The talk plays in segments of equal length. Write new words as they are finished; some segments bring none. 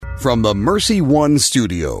from the Mercy One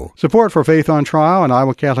studio. Support for Faith on Trial and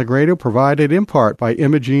Iowa Catholic Radio provided in part by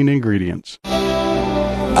Imogene Ingredients.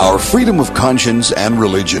 Our freedom of conscience and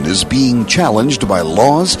religion is being challenged by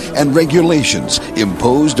laws and regulations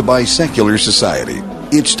imposed by secular society.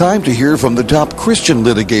 It's time to hear from the top Christian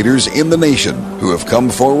litigators in the nation who have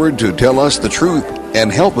come forward to tell us the truth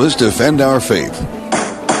and help us defend our faith.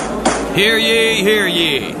 Hear ye, hear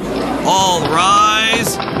ye. All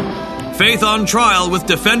rise. Faith on Trial with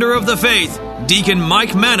Defender of the Faith, Deacon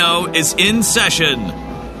Mike Mano, is in session.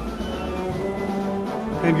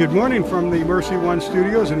 And good morning from the Mercy One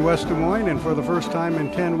studios in West Des Moines. And for the first time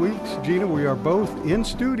in 10 weeks, Gina, we are both in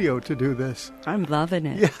studio to do this. I'm loving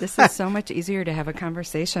it. Yeah. This is so much easier to have a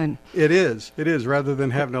conversation. It is, rather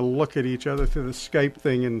than having to look at each other through the Skype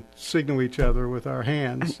thing and signal each other with our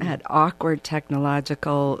hands. That awkward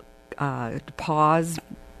technological pause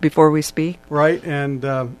before we speak. Right, and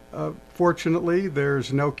fortunately,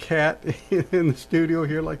 there's no cat in the studio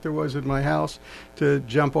here like there was in my house to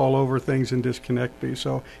jump all over things and disconnect me.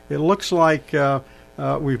 So it looks like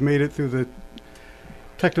we've made it through the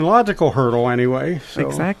technological hurdle anyway. So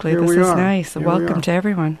exactly, this is nice. Welcome to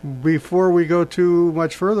everyone. Before we go too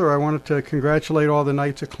much further, I wanted to congratulate all the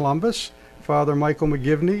Knights of Columbus. Father Michael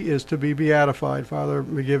McGivney is to be beatified. Father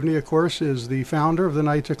McGivney, of course, is the founder of the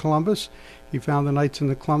Knights of Columbus. He found the Knights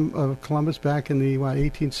of Columbus back in the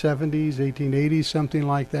 1870s, 1880s, something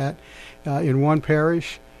like that, in one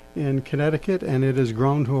parish in Connecticut, and it has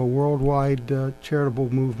grown to a worldwide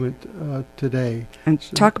charitable movement today. And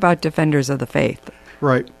talk about defenders of the faith.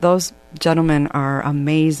 Right. Those gentlemen are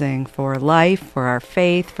amazing for life, for our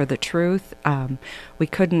faith, for the truth. We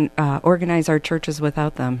couldn't organize our churches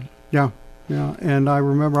without them. Yeah, and I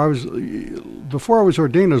remember before I was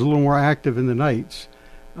ordained, I was a little more active in the Knights.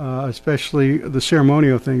 Especially the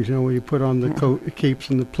ceremonial things, when you put on the capes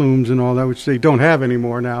and the plumes and all that, which they don't have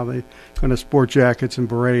anymore now. They kind of sport jackets and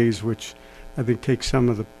berets, which I think takes some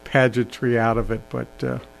of the pageantry out of it.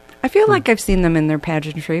 But I feel like I've seen them in their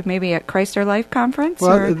pageantry, maybe at Christ Our Life conference.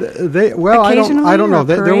 Well, I don't know.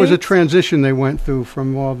 There was a transition they went through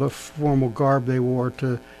from all the formal garb they wore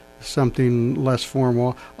to something less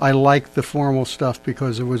formal. I like the formal stuff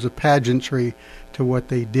because it was a pageantry to what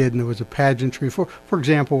they did, and there was a pageantry. For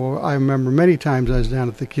example, I remember many times I was down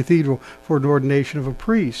at the cathedral for an ordination of a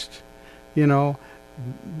priest.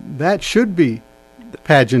 That should be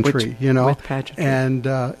pageantry, With pageantry. And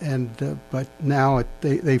but now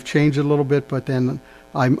they've changed it a little bit. But then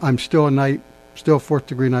I'm still a knight, still fourth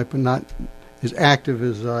degree knight, but not as active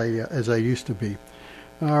as I used to be.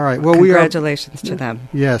 All right. Well, congratulations to them.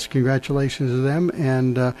 Yes, congratulations to them,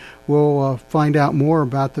 and we'll find out more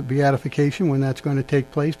about the beatification when that's going to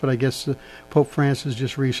take place. But I guess Pope Francis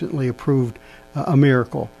just recently approved a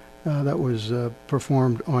miracle that was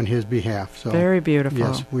performed on his behalf. So very beautiful.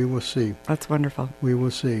 Yes, we will see. That's wonderful. We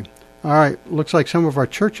will see. All right. Looks like some of our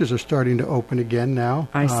churches are starting to open again now.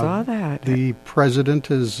 I saw that. The president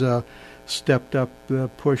has stepped up the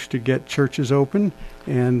push to get churches open,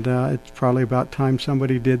 and it's probably about time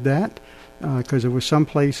somebody did that, because there were some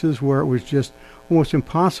places where it was just almost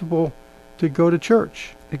impossible to go to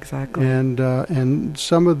church. Exactly. And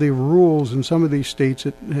some of the rules in some of these states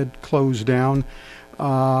that had closed down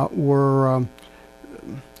were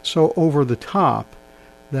so over the top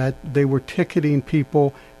that they were ticketing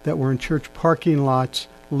people that were in church parking lots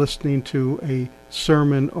listening to a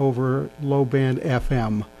sermon over low-band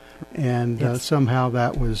FM. And yes. Somehow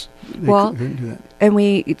that was... couldn't do that. And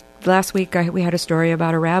last week we had a story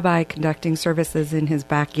about a rabbi conducting services in his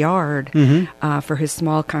backyard for his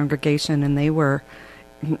small congregation, and they were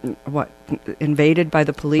invaded by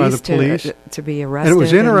the police, to be arrested. And it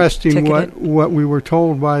was interesting what we were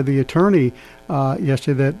told by the attorney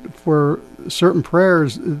yesterday, that for certain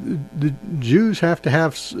prayers, the Jews have to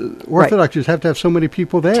have, Orthodox Jews have to have so many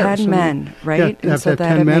people there. 10 men, right? Yeah, and so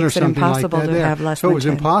that it makes it impossible to have less than 10. So it was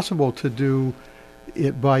impossible to do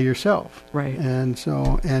it by yourself. Right. And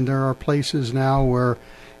there are places now where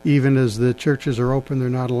even as the churches are open, they're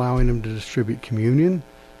not allowing them to distribute communion.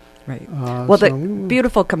 Right. The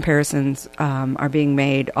beautiful comparisons are being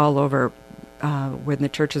made all over when the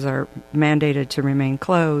churches are mandated to remain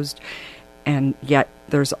closed, and yet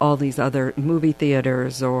there's all these other movie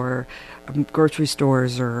theaters or grocery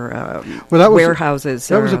stores or warehouses.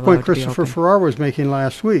 That was the point Christopher Farrar was making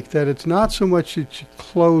last week, that it's not so much that you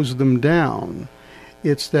close them down,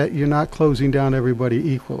 it's that you're not closing down everybody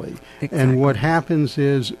equally. Exactly. And what happens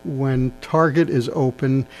is when Target is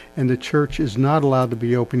open and the church is not allowed to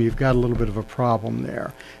be open, you've got a little bit of a problem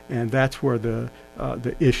there. And that's where the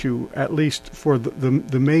issue, at least for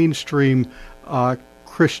the mainstream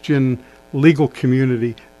Christian legal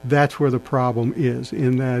community, That's where the problem is,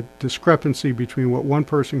 in that discrepancy between what one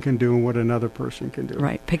person can do and what another person can do.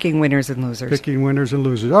 Right, picking winners and losers. Picking winners and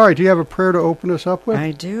losers. All right, do you have a prayer to open us up with? I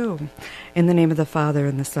do. In the name of the Father,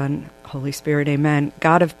 and the Son, Holy Spirit, amen.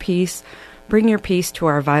 God of peace, bring your peace to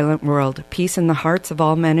our violent world, peace in the hearts of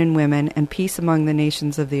all men and women, and peace among the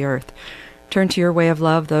nations of the earth. Turn to your way of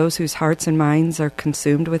love those whose hearts and minds are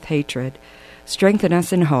consumed with hatred. Strengthen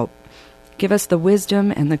us in hope. Give us the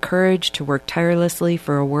wisdom and the courage to work tirelessly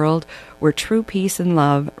for a world where true peace and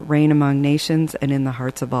love reign among nations and in the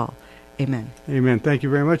hearts of all. Amen. Amen. Thank you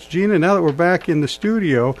very much, Gina. Now that we're back in the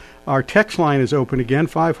studio, our text line is open again,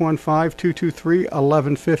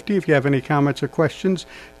 515-223-1150. If you have any comments or questions,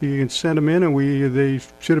 you can send them in, and they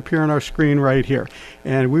should appear on our screen right here.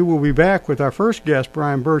 And we will be back with our first guest,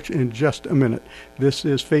 Brian Birch, in just a minute. This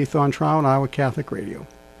is Faith on Trial on Iowa Catholic Radio.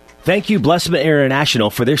 Thank you, Blessman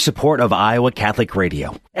International, for their support of Iowa Catholic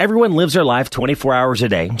Radio. Everyone lives their life 24 hours a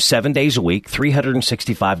day, 7 days a week,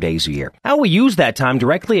 365 days a year. How we use that time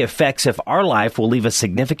directly affects if our life will leave a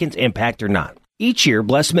significant impact or not. Each year,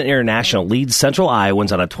 Blessman International leads Central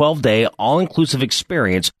Iowans on a 12-day, all-inclusive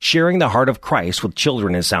experience sharing the heart of Christ with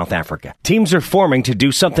children in South Africa. Teams are forming to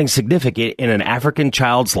do something significant in an African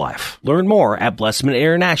child's life. Learn more at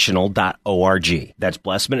blessmaninternational.org. That's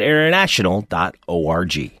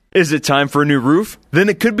blessmaninternational.org. Is it time for a new roof? Then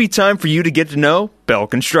it could be time for you to get to know Bell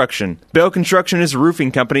Construction. Bell Construction is a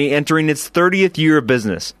roofing company entering its 30th year of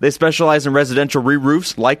business. They specialize in residential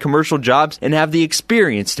re-roofs, like commercial jobs, and have the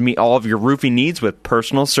experience to meet all of your roofing needs with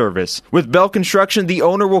personal service. With Bell Construction, the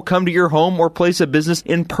owner will come to your home or place of business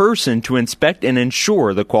in person to inspect and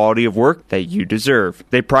ensure the quality of work that you deserve.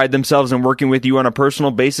 They pride themselves in working with you on a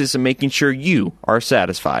personal basis and making sure you are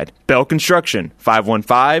satisfied. Bell Construction,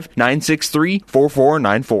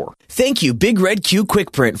 515-963-4494. Thank you, Big Red Q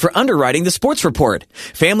Quick Print, for underwriting the Sports Report.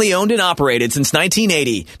 Family owned and operated since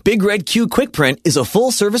 1980, Big Red Q Quick Print is a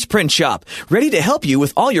full-service print shop ready to help you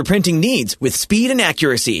with all your printing needs with speed and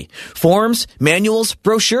accuracy. Forms, manuals,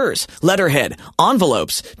 brochures, letterhead,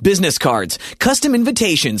 envelopes, business cards, custom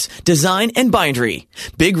invitations, design, and bindery.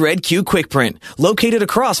 Big Red Q Quick Print, located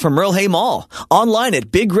across from Merle Hay Mall. Online at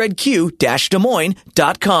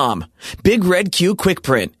bigredq-desmoines.com. Big Red Q Quick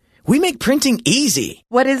Print. We make printing easy.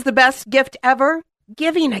 What is the best gift ever?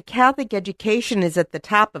 Giving a Catholic education is at the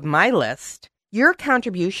top of my list. Your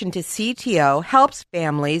contribution to CTO helps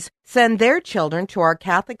families send their children to our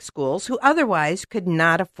Catholic schools who otherwise could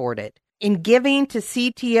not afford it. In giving to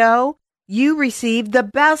CTO, you receive the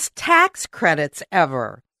best tax credits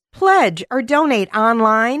ever. Pledge or donate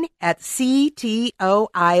online at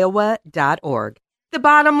ctoiowa.org. The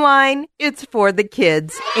bottom line, it's for the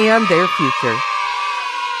kids and their future.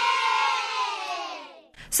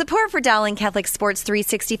 Support for Dowling Catholic Sports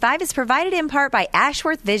 365 is provided in part by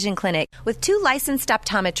Ashworth Vision Clinic with 2 licensed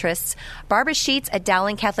optometrists, Barbara Sheets, a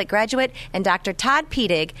Dowling Catholic graduate, and Dr. Todd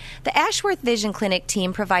Pedig. The Ashworth Vision Clinic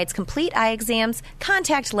team provides complete eye exams,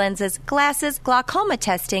 contact lenses, glasses, glaucoma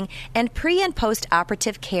testing, and pre- and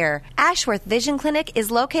post-operative care. Ashworth Vision Clinic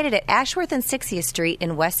is located at Ashworth and 60th Street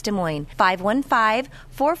in West Des Moines.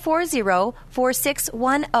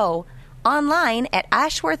 515-440-4610. Online at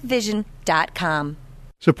ashworthvision.com.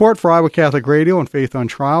 Support for Iowa Catholic Radio and Faith on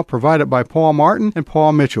Trial provided by Paul Martin and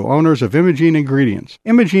Paul Mitchell, owners of Imogene Ingredients.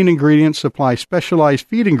 Imogene Ingredients supply specialized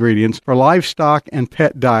feed ingredients for livestock and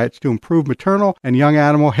pet diets to improve maternal and young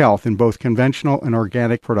animal health in both conventional and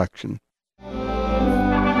organic production.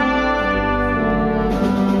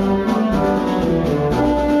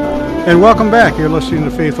 And welcome back. You're listening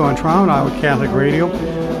to Faith on Trial on Iowa Catholic Radio.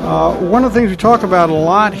 One of the things we talk about a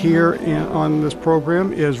lot here on this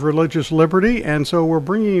program is religious liberty, and so we're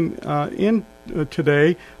bringing in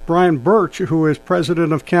today Brian Birch, who is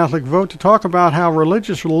president of Catholic Vote, to talk about how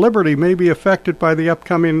religious liberty may be affected by the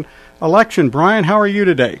upcoming election. Brian, how are you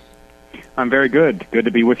today? I'm very good. Good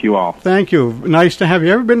to be with you all. Thank you. Nice to have you.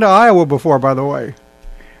 Ever been to Iowa before, by the way?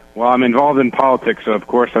 Well, I'm involved in politics, so of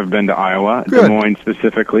course I've been to Iowa, Good. Des Moines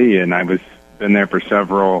specifically, and I've been there for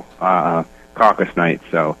several caucus nights.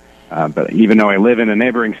 So, but even though I live in a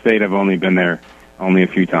neighboring state, I've only been there a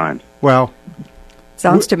few times. Well,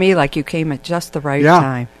 sounds to me like you came at just the right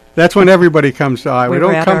time. That's when everybody comes to Iowa. We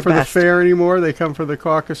don't come for best. the fair anymore. They come for the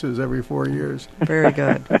caucuses every 4 years. Very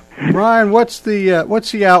good. Brian, what's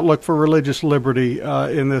the outlook for religious liberty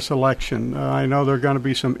in this election? I know there are going to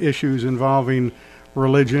be some issues involving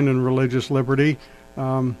religion and religious liberty.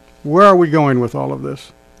 Where are we going with all of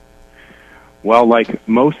this? Well, like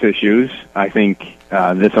most issues, I think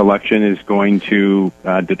this election is going to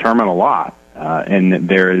determine a lot, and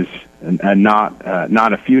there is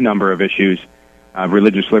not a few number of issues,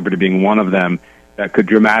 religious liberty being one of them, that could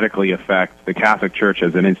dramatically affect the Catholic Church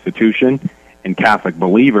as an institution and Catholic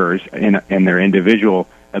believers in their individual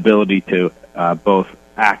ability to both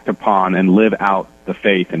act upon and live out the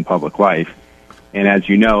faith in public life. And as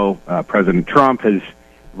you know, President Trump has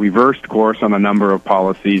reversed course on a number of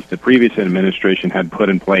policies the previous administration had put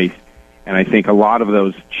in place. And I think a lot of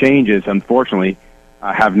those changes, unfortunately,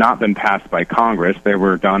 have not been passed by Congress. They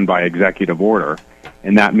were done by executive order.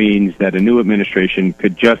 And that means that a new administration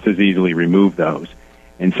could just as easily remove those.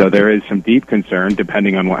 And so there is some deep concern,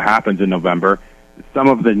 depending on what happens in November. Some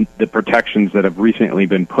of the protections that have recently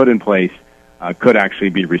been put in place could actually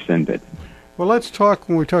be rescinded. Well, let's talk,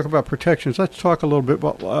 when we talk about protections, let's talk a little bit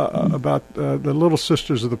about the Little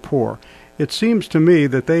Sisters of the Poor. It seems to me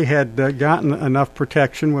that they had gotten enough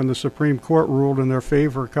protection when the Supreme Court ruled in their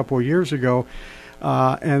favor a couple of years ago,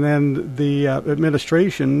 and then the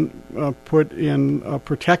administration put in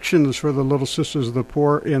protections for the Little Sisters of the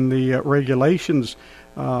Poor in the regulations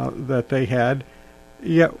that they had.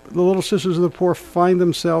 Yet the Little Sisters of the Poor find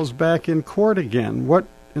themselves back in court again. What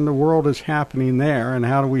in the world is happening there, and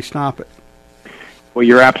how do we stop it? Well,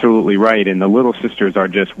 you're absolutely right, and the Little Sisters are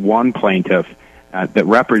just one plaintiff that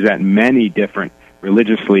represent many different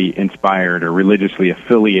religiously inspired or religiously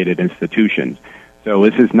affiliated institutions. So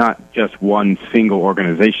this is not just one single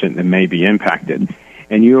organization that may be impacted.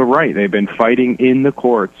 And you're right, they've been fighting in the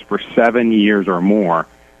courts for 7 years or more,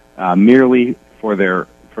 merely for their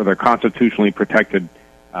constitutionally protected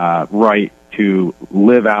right to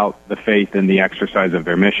live out the faith in the exercise of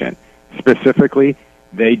their mission. Specifically,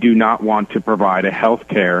 they do not want to provide a health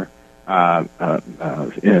care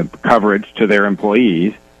coverage to their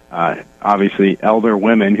employees. Obviously, elder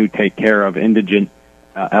women who take care of indigent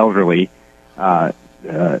elderly,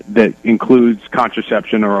 that includes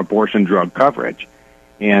contraception or abortion drug coverage.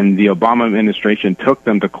 And the Obama administration took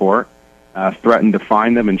them to court, threatened to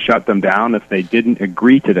fine them and shut them down if they didn't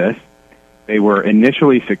agree to this. They were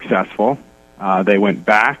initially successful. They went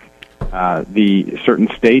back. The certain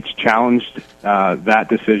states challenged that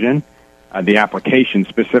decision, the application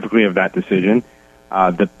specifically of that decision.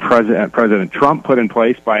 The President Trump put in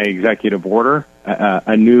place by executive order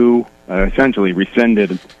a new, essentially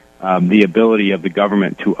rescinded the ability of the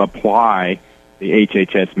government to apply the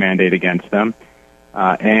HHS mandate against them.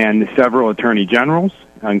 And several attorney generals,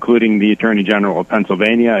 including the Attorney General of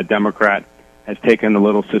Pennsylvania, a Democrat, has taken the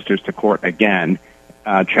Little Sisters to court again,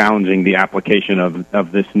 challenging the application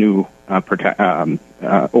of this new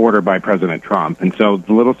order by President Trump. And so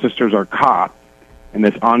the Little Sisters are caught in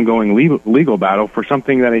this ongoing legal battle for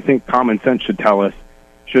something that I think common sense should tell us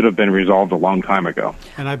should have been resolved a long time ago.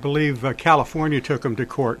 And I believe California took them to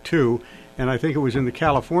court, too. And I think it was in the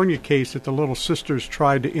California case that the Little Sisters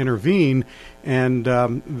tried to intervene, and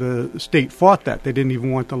the state fought that. They didn't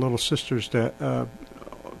even want the Little Sisters to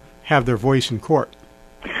have their voice in court.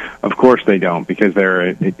 Of course they don't, because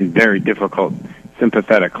they're a very difficult,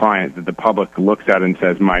 sympathetic client that the public looks at and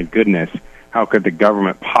says, my goodness, how could the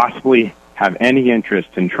government possibly have any interest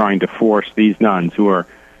in trying to force these nuns who are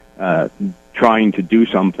trying to do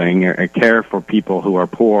something or care for people who are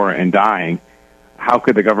poor and dying? How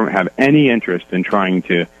could the government have any interest in trying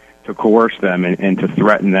to coerce them and to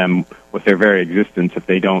threaten them with their very existence if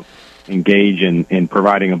they don't engage in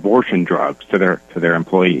providing abortion drugs to their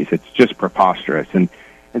employees? It's just preposterous. And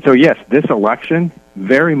so, yes, this election,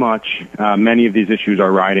 very much many of these issues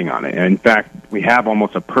are riding on it. And in fact, we have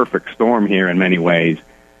almost a perfect storm here in many ways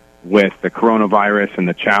with the coronavirus and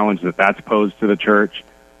the challenge that that's posed to the church.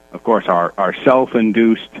 Of course, our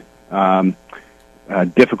self-induced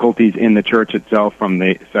difficulties in the church itself from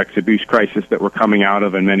the sex abuse crisis that we're coming out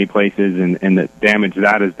of in many places and the damage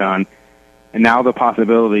that has done. And now the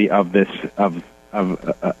possibility of this,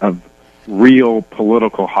 of real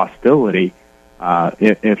political hostility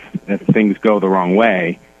if things go the wrong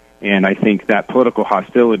way. And I think that political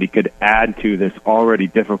hostility could add to this already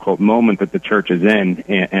difficult moment that the church is in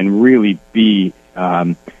and really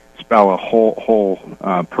spell a whole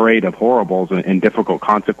parade of horribles and difficult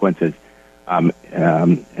consequences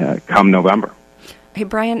come November. Hey,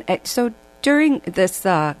 Brian, so during this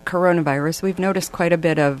coronavirus, we've noticed quite a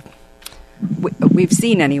bit of, we've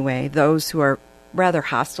seen anyway, those who are rather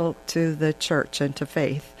hostile to the church and to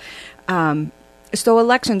faith. So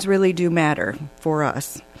elections really do matter for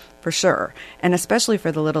us, for sure, and especially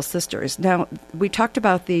for the Little Sisters. Now, we talked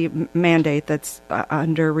about the mandate that's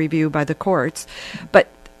under review by the courts, but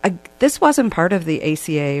this wasn't part of the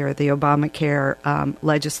ACA or the Obamacare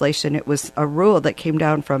legislation. It was a rule that came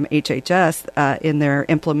down from HHS in their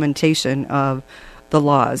implementation of the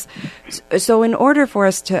laws. So in order for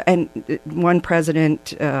us to, and one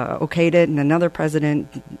president okayed it and another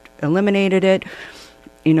president eliminated it,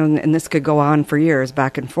 and this could go on for years,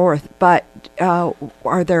 back and forth, but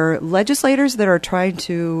are there legislators that are trying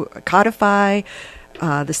to codify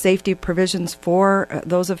the safety provisions for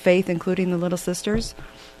those of faith, including the Little Sisters?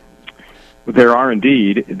 There are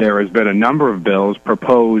indeed. There has been a number of bills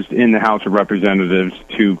proposed in the House of Representatives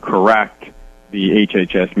to correct the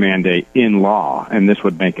HHS mandate in law, and this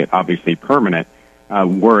would make it obviously permanent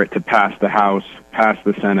were it to pass the House, pass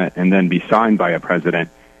the Senate, and then be signed by a president.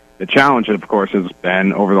 The challenge, of course, has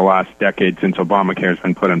been over the last decade since Obamacare has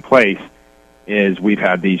been put in place, is we've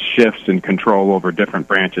had these shifts in control over different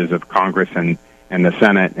branches of Congress and the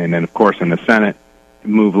Senate, and then, of course, in the Senate, to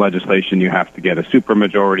move legislation, you have to get a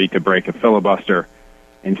supermajority to break a filibuster.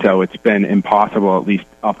 And so it's been impossible, at least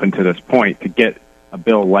up until this point, to get a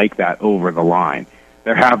bill like that over the line.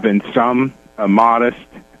 There have been some modest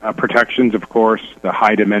protections, of course, the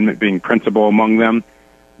Hyde Amendment being principal among them,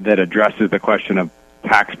 that addresses the question of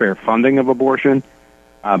taxpayer funding of abortion,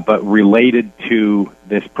 but related to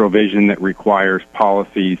this provision that requires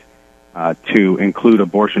policies to include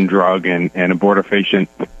abortion drug and abortifacient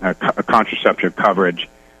contraceptive coverage,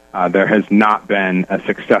 there has not been a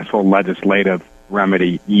successful legislative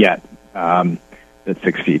remedy yet that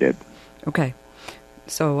succeeded. Okay.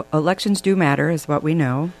 So elections do matter, is what we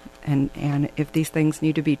know, and if these things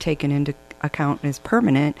need to be taken into account as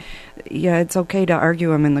permanent, yeah, it's okay to argue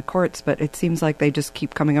them in the courts, but it seems like they just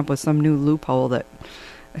keep coming up with some new loophole that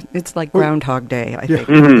it's like Groundhog Day, I think,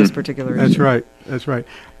 for this particular issue. That's right.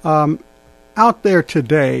 Out there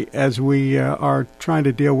today, as we are trying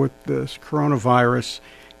to deal with this coronavirus,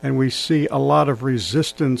 and we see a lot of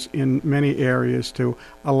resistance in many areas to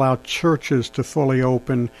allow churches to fully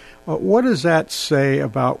open, what does that say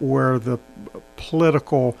about where the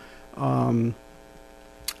political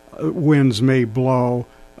winds may blow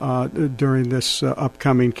during this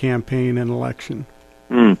upcoming campaign and election?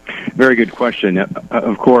 Very good question.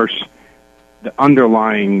 Of course, the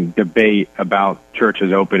underlying debate about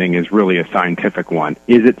churches opening is really a scientific one.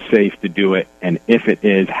 Is it safe to do it? And if it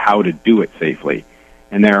is, how to do it safely?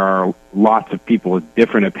 And there are lots of people with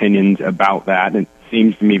different opinions about that. It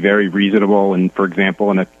seems to me very reasonable. And, for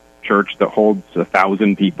example, in a church that holds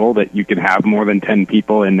 1,000 people, that you can have more than 10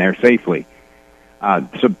 people in there safely.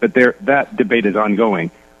 But that debate is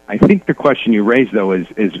ongoing. I think the question you raised, though, is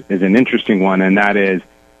an interesting one, and that is,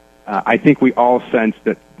 I think we all sense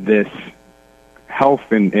that this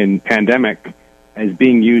health and pandemic is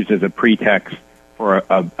being used as a pretext for,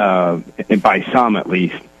 by some at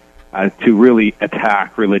least, to really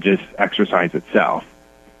attack religious exercise itself.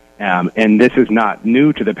 And this is not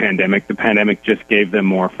new to the pandemic. The pandemic just gave them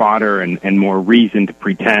more fodder and more reason to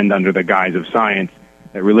pretend under the guise of science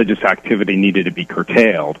that religious activity needed to be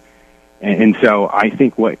curtailed. And so I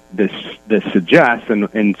think what this suggests,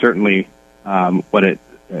 and certainly what it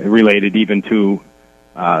related even to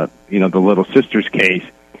the Little Sisters case,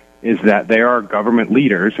 is that there are government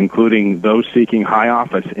leaders, including those seeking high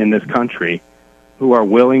office in this country, who are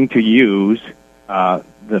willing to use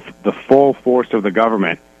the full force of the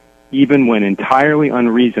government, even when entirely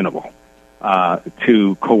unreasonable,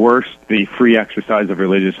 to coerce the free exercise of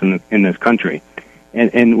religion in this country.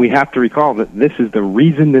 And we have to recall that this is the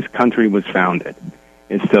reason this country was founded,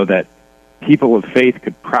 is so that people of faith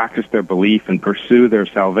could practice their belief and pursue their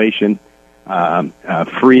salvation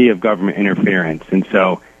free of government interference. And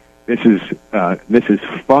so this is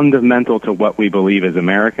fundamental to what we believe as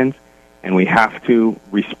Americans, and we have to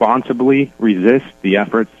responsibly resist the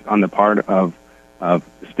efforts on the part of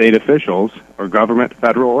state officials or government,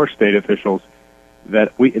 federal or state officials,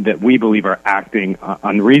 that we believe are acting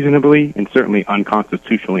unreasonably and certainly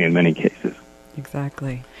unconstitutionally in many cases.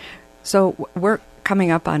 Exactly. So we're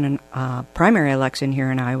coming up on a primary election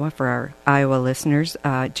here in Iowa for our Iowa listeners,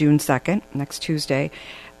 June 2nd, next Tuesday.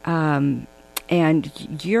 And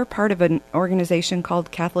you're part of an organization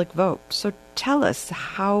called Catholic Vote. So tell us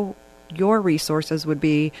how your resources would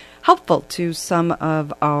be helpful to some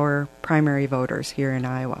of our primary voters here in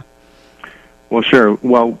Iowa. Well, sure.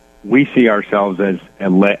 Well, we see ourselves as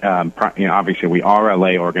obviously we are a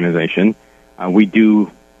lay organization. We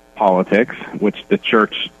do politics, which the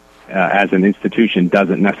church as an institution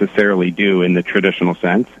doesn't necessarily do in the traditional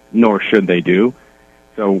sense, nor should they do.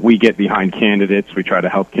 So we get behind candidates. We try to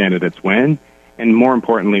help candidates win. And more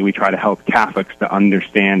importantly, we try to help Catholics to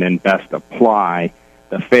understand and best apply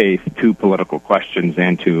the faith to political questions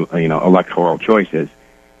and to electoral choices.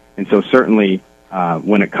 And so certainly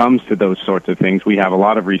when it comes to those sorts of things, we have a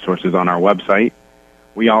lot of resources on our website.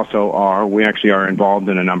 We actually are involved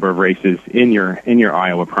in a number of races in your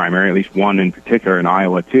Iowa primary, at least one in particular in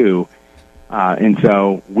Iowa too. And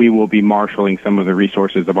so we will be marshaling some of the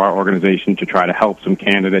resources of our organization to try to help some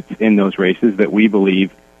candidates in those races that we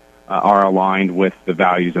believe are aligned with the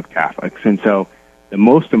values of Catholics. And so the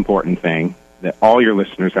most important thing that all your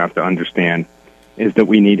listeners have to understand is that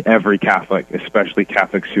we need every Catholic, especially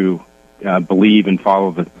Catholics who believe and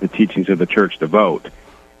follow the teachings of the Church, to vote.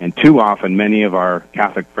 And too often, many of our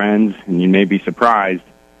Catholic friends, and you may be surprised,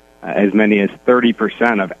 as many as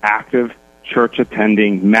 30% of active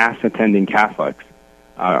church-attending, mass-attending Catholics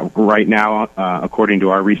right now, according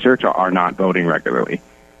to our research, are not voting regularly.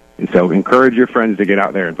 And so encourage your friends to get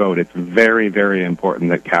out there and vote. It's very, very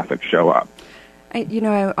important that Catholics show up.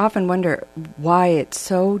 I often wonder why it's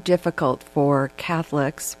so difficult for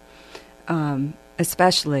Catholics,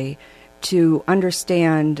 especially, to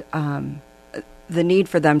understand the need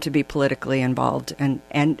for them to be politically involved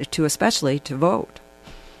and to especially to vote.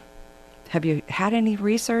 Have you had any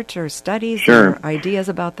research or studies or ideas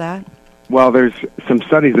about that? Well, there's some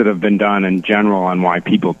studies that have been done in general on why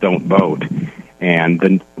people don't vote. And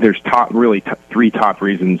then there's three top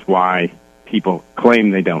reasons why people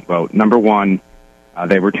claim they don't vote. Number one,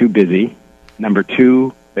 they were too busy. Number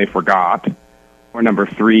two, they forgot. Or number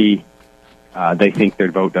three, they think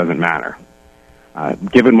their vote doesn't matter.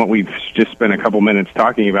 Given what we've just spent a couple minutes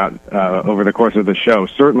talking about over the course of the show,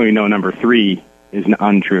 certainly we know number three is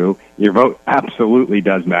untrue. Your vote absolutely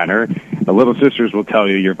does matter. The Little Sisters will tell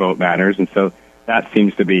you your vote matters, and so that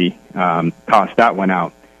seems to be tossed that one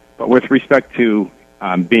out. But with respect to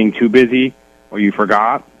being too busy or you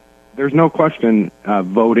forgot, there's no question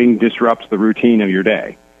voting disrupts the routine of your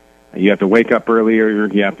day. You have to wake up earlier,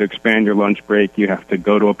 you have to expand your lunch break, you have to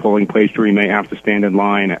go to a polling place where you may have to stand in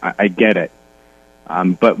line. I get it.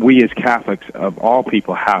 But we as Catholics, of all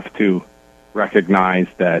people, have to recognize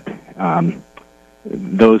that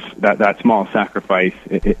that small sacrifice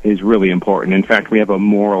is really important. In fact, we have a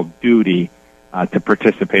moral duty to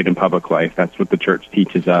participate in public life. That's what the Church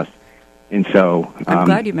teaches us. And so I'm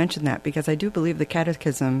glad you mentioned that, because I do believe the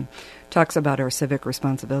Catechism talks about our civic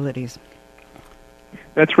responsibilities.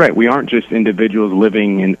 That's right. We aren't just individuals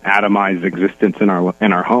living in atomized existence in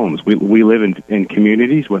our homes. We live in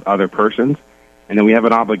communities with other persons, and then we have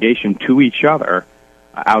an obligation to each other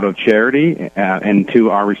out of charity and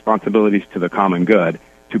to our responsibilities to the common good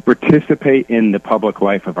to participate in the public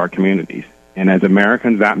life of our communities. And as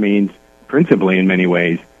Americans, that means principally in many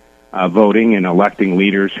ways voting and electing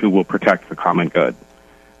leaders who will protect the common good.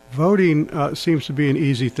 Voting seems to be an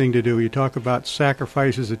easy thing to do. You talk about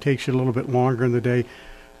sacrifices. It takes you a little bit longer in the day.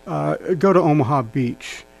 Go to Omaha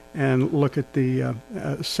Beach and look at the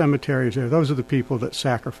cemeteries there. Those are the people that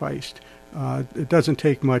sacrificed. It doesn't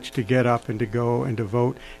take much to get up and to go and to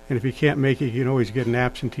vote. And if you can't make it, you can always get an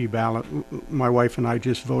absentee ballot. My wife and I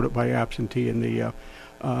just voted by absentee in the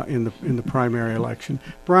primary election.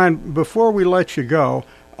 Brian, before we let you go,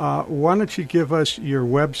 why don't you give us your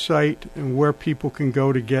website and where people can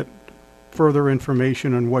go to get further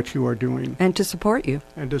information on what you are doing? And to support you.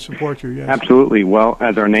 Yes. Absolutely. Well,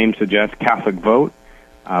 as our name suggests, Catholic Vote,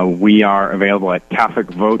 we are available at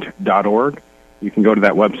CatholicVote.org. You can go to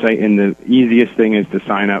that website, and the easiest thing is to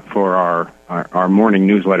sign up for our morning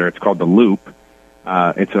newsletter. It's called The Loop.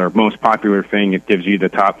 It's our most popular thing. It gives you the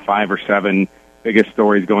top 5 or 7 biggest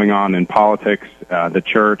stories going on in politics, the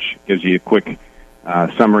church, gives you a quick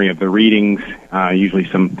summary of the readings, usually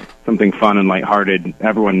something fun and lighthearted.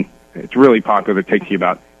 It's really popular. It takes you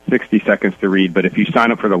about 60 seconds to read, but if you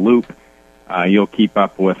sign up for The Loop, you'll keep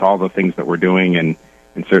up with all the things that we're doing, and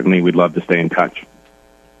certainly we'd love to stay in touch.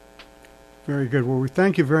 Very good. Well, we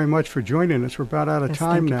thank you very much for joining us. We're about out of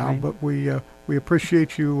time now, but we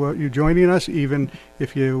appreciate you joining us, even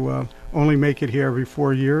if you only make it here every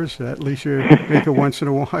 4 years. At least you make it once in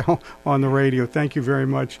a while on the radio. Thank you very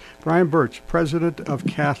much. Brian Birch, President of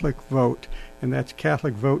Catholic Vote, and that's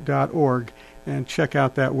CatholicVote.org, and check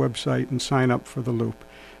out that website and sign up for The Loop.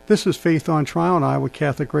 This is Faith on Trial on Iowa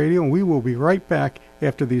Catholic Radio, and we will be right back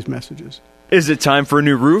after these messages. Is it time for a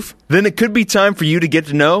new roof? Then it could be time for you to get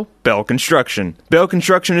to know Bell Construction. Bell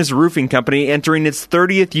Construction is a roofing company entering its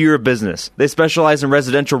 30th year of business. They specialize in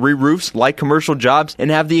residential re-roofs, light commercial jobs,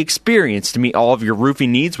 and have the experience to meet all of your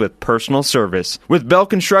roofing needs with personal service. With Bell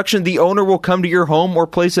Construction, the owner will come to your home or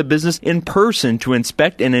place of business in person to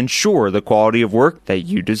inspect and ensure the quality of work that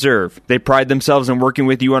you deserve. They pride themselves in working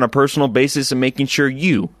with you on a personal basis and making sure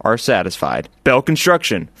you are satisfied. Bell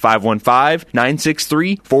Construction,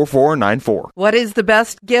 515-963-4494. What is the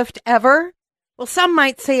best gift ever? Well, some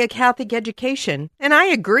might say a Catholic education, and I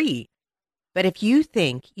agree. But if you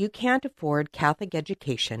think you can't afford Catholic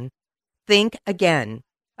education, think again.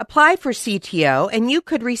 Apply for CTO, and you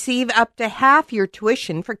could receive up to half your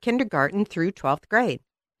tuition for kindergarten through 12th grade.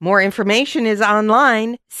 More information is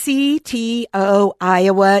online,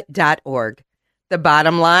 ctoiowa.org. The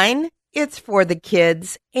bottom line, it's for the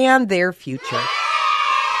kids and their future.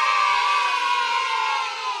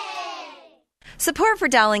 Support for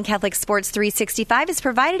Dowling Catholic Sports 365 is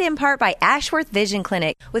provided in part by Ashworth Vision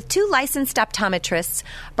Clinic with 2 licensed optometrists,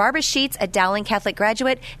 Barbara Sheets, a Dowling Catholic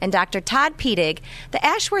graduate, and Dr. Todd Pedig. The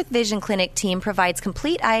Ashworth Vision Clinic team provides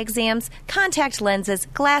complete eye exams, contact lenses,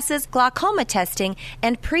 glasses, glaucoma testing,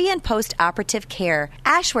 and pre- and post-operative care.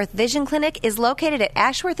 Ashworth Vision Clinic is located at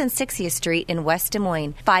Ashworth and 60th Street in West Des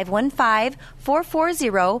Moines.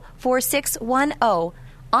 515-440-4610.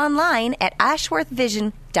 Online at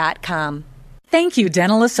ashworthvision.com. Thank you,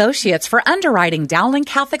 Dental Associates, for underwriting Dowling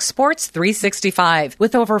Catholic Sports 365.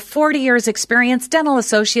 With over 40 years' experience, Dental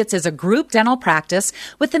Associates is a group dental practice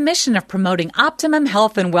with the mission of promoting optimum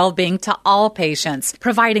health and well-being to all patients,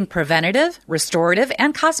 providing preventative, restorative,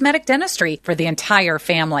 and cosmetic dentistry for the entire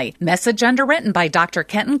family. Message underwritten by Dr.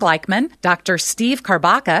 Kenton Gleichman, Dr. Steve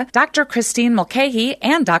Karbaka, Dr. Christine Mulcahy,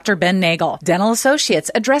 and Dr. Ben Nagel. Dental Associates,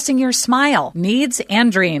 addressing your smile, needs, and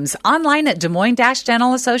dreams. Online at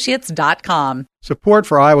DesMoines-DentalAssociates.com. Support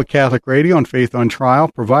for Iowa Catholic Radio and Faith on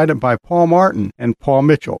Trial provided by Paul Martin and Paul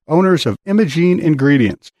Mitchell, owners of Imogene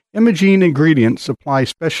Ingredients. Imogene Ingredients supply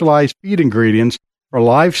specialized feed ingredients for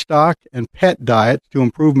livestock and pet diets to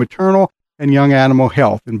improve maternal and young animal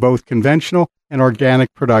health in both conventional and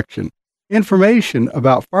organic production. Information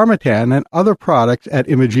about Pharmatan and other products at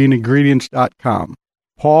ImogeneIngredients.com.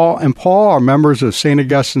 Paul and Paul are members of St.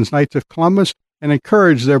 Augustine's Knights of Columbus and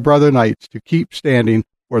encourage their brother knights to keep standing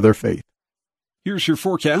for their faith. Here's your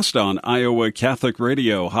forecast on Iowa Catholic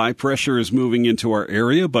Radio. High pressure is moving into our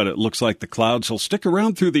area, but it looks like the clouds will stick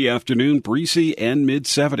around through the afternoon, breezy and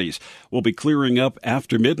mid-70s. We'll be clearing up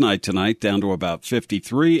after midnight tonight, down to about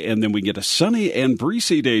 53, and then we get a sunny and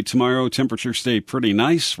breezy day tomorrow. Temperatures stay pretty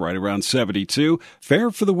nice, right around 72. Fair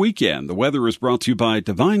for the weekend. The weather is brought to you by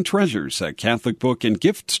Divine Treasures, a Catholic book and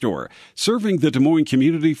gift store, serving the Des Moines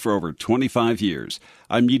community for over 25 years.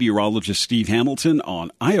 I'm meteorologist Steve Hamilton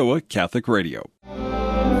on Iowa Catholic Radio. And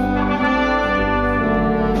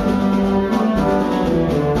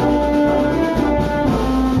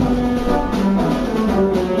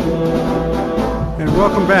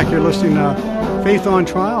welcome back. You're listening to Faith on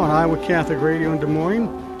Trial on Iowa Catholic Radio in Des Moines.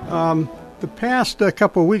 The past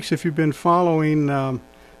couple of weeks, if you've been following the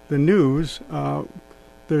news,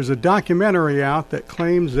 there's a documentary out that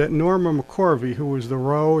claims that Norma McCorvey, who was the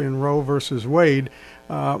Roe in Roe versus Wade,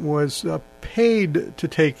 was paid to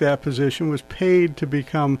take that position, was paid to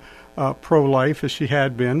become pro-life, as she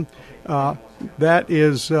had been. That,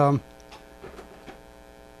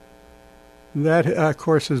 of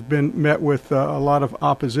course, has been met with a lot of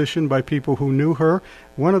opposition by people who knew her.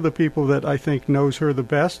 One of the people that I think knows her the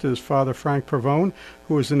best is Father Frank Pavone,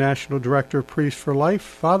 who is the National Director of Priests for Life.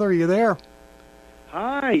 Father, are you there?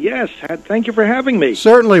 Hi, yes. Thank you for having me.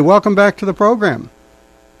 Certainly. Welcome back to the program.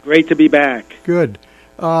 Great to be back. Good.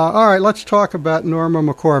 All right, let's talk about Norma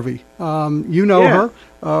McCorvey. You know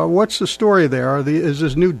her. What's the story there? Is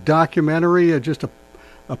this new documentary just a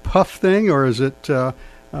puff thing, or is it an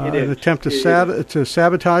attempt to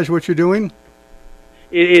sabotage what you're doing?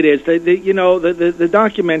 It is. The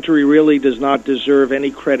documentary really does not deserve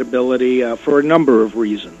any credibility for a number of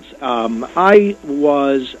reasons. I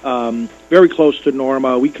was very close to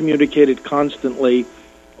Norma. We communicated constantly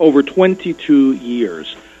over 22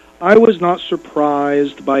 years. I was not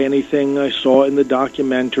surprised by anything I saw in the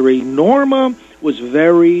documentary. Norma was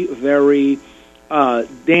very, very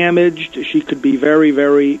damaged. She could be very,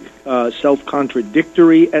 very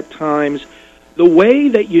self-contradictory at times. The way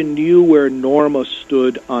that you knew where Norma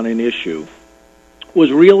stood on an issue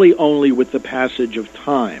was really only with the passage of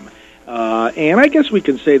time. And I guess we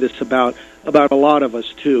can say this about a lot of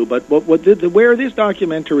us, too. But where this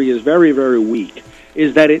documentary is very, very weak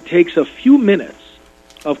is that it takes a few minutes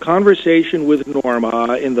of conversation with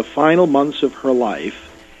Norma in the final months of her life,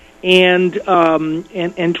 and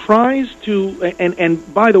tries to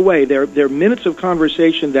and by the way, they're minutes of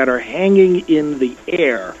conversation that are hanging in the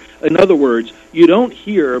air. In other words, you don't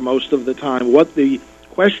hear most of the time what the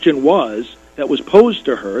question was that was posed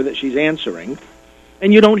to her that she's answering,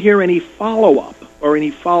 and you don't hear any follow-up or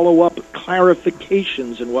any follow-up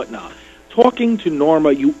clarifications and whatnot. Talking to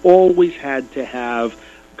Norma, you always had to have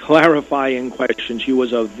clarifying questions. She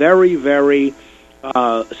was a very, very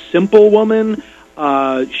simple woman.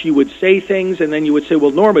 She would say things, and then you would say, well,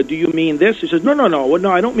 Norma, do you mean this? She says, no,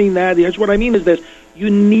 I don't mean that. Here's what I mean is this. You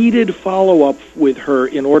needed follow-up with her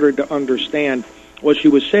in order to understand what she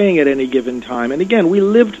was saying at any given time. And again, we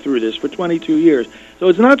lived through this for 22 years. So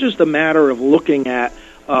it's not just a matter of looking at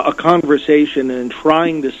a conversation and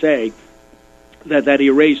trying to say that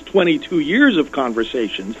erased 22 years of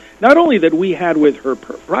conversations, not only that we had with her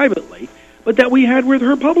privately, but that we had with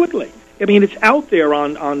her publicly. I mean, it's out there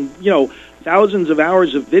on thousands of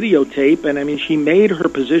hours of videotape, and I mean, she made her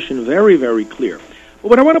position very, very clear. But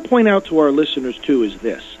what I want to point out to our listeners, too, is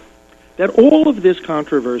this, that all of this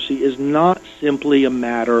controversy is not simply a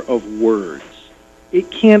matter of words. It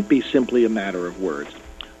can't be simply a matter of words.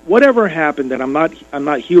 Whatever happened, and I'm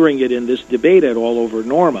not hearing it in this debate at all over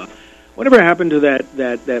Norma, whatever happened to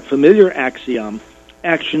that familiar axiom,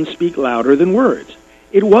 actions speak louder than words.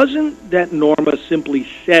 It wasn't that Norma simply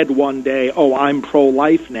said one day, "Oh, I'm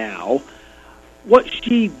pro-life now." What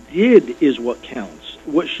she did is what counts.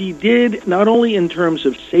 What she did, not only in terms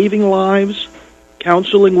of saving lives,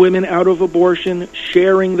 counseling women out of abortion,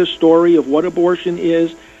 sharing the story of what abortion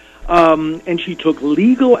is, and she took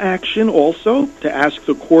legal action also to ask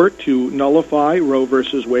the court to nullify Roe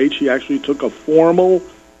versus Wade. She actually took a formal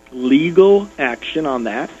legal action on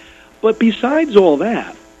that. But besides all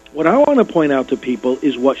that, what I want to point out to people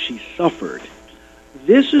is what she suffered.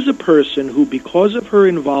 This is a person who, because of her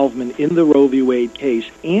involvement in the Roe v. Wade case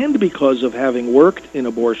and because of having worked in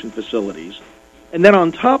abortion facilities, and then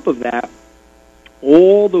on top of that,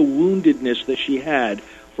 all the woundedness that she had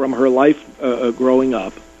from her life growing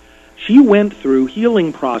up, she went through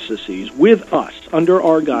healing processes with us under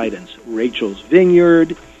our guidance. Rachel's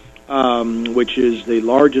Vineyard, which is the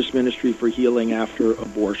largest ministry for healing after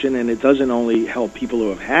abortion, and it doesn't only help people who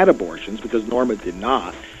have had abortions, because Norma did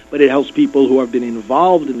not, but it helps people who have been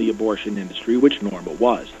involved in the abortion industry, which Norma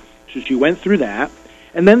was. So she went through that.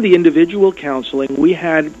 And then the individual counseling, we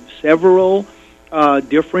had several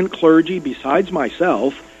different clergy besides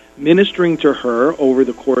myself ministering to her over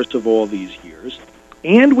the course of all these years.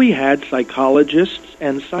 And we had psychologists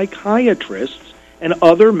and psychiatrists and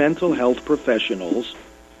other mental health professionals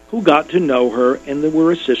who got to know her and that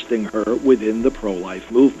were assisting her within the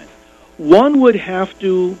pro-life movement. One would have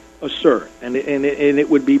to assert, and it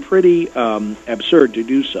would be pretty absurd to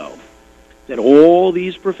do so, that all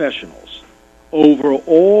these professionals, over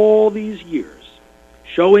all these years,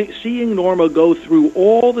 seeing Norma go through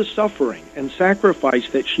all the suffering and sacrifice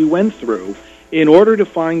that she went through in order to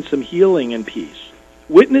find some healing and peace,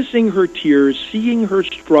 witnessing her tears, seeing her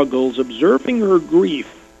struggles, observing her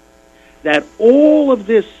grief, that all of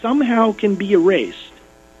this somehow can be erased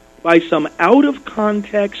by some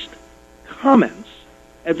out-of-context comments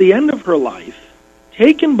at the end of her life,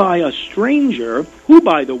 taken by a stranger who,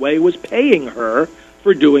 by the way, was paying her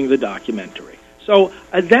for doing the documentary. So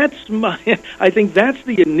I think that's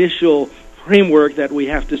the initial framework that we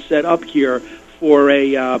have to set up here for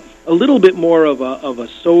a little bit more of a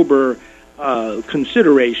sober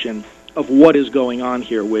consideration of what is going on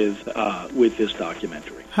here with this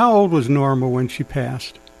documentary. How old was Norma when she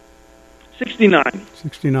passed? 69.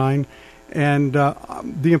 69. And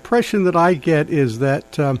the impression that I get is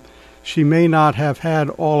that she may not have had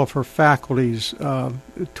all of her faculties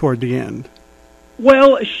toward the end.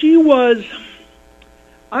 Well, she was...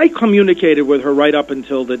 I communicated with her right up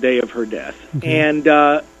until the day of her death. Okay. And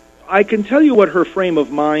I can tell you what her frame of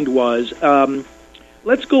mind was.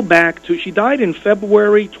 Let's go back to... She died in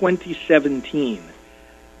February 2017.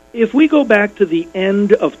 If we go back to the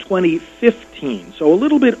end of 2015, so a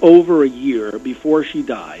little bit over a year before she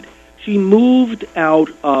died, she moved out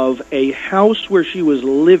of a house where she was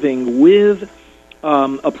living with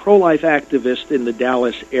a pro-life activist in the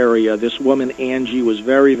Dallas area. This woman, Angie, was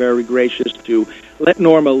very, very gracious to let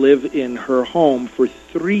Norma live in her home for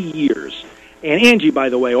 3 years. And Angie, by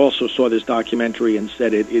the way, also saw this documentary and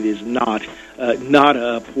said it is not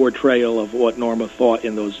a portrayal of what Norma thought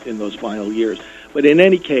in those final years. But in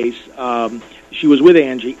any case, she was with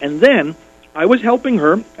Angie. And then I was helping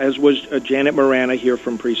her, as was Janet Marana here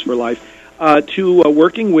from Priests for Life, to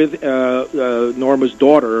working with Norma's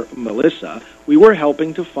daughter, Melissa. We were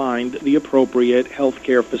helping to find the appropriate health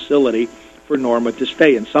care facility for Norma to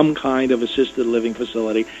stay in, some kind of assisted living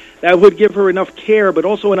facility that would give her enough care but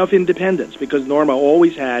also enough independence, because Norma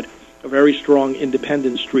always had a very strong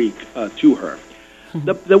independent streak to her.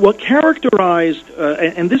 What characterized,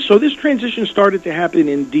 this transition started to happen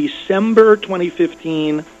in December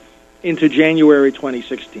 2015 into January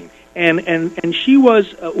 2016. And she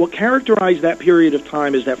was, what characterized that period of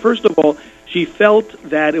time is that, first of all, she felt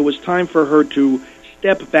that it was time for her to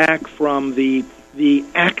step back from the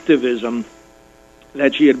activism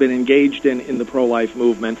that she had been engaged in the pro-life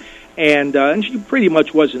movement. And she pretty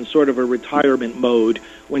much was in sort of a retirement mode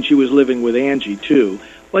when she was living with Angie, too.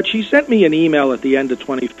 But she sent me an email at the end of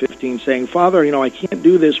 2015 saying, "Father, I can't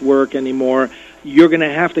do this work anymore. you're going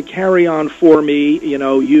to have to carry on for me,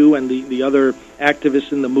 you and the other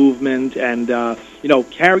activists in the movement, and,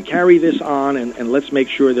 carry this on, and let's make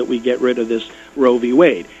sure that we get rid of this Roe v.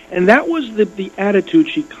 Wade. And that was the attitude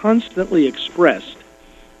she constantly expressed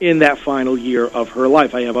in that final year of her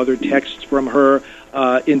life. I have other texts from her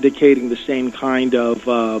indicating the same kind of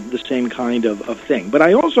thing. But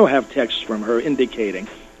I also have texts from her indicating,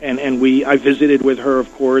 and I visited with her,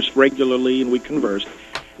 of course, regularly, and we conversed,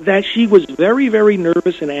 that she was very, very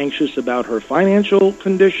nervous and anxious about her financial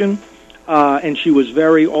condition, and she was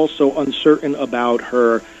very also uncertain about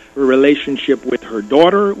her relationship with her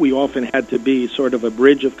daughter. We often had to be sort of a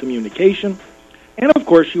bridge of communication. And, of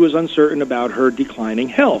course, she was uncertain about her declining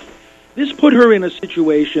health. This put her in a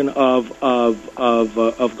situation of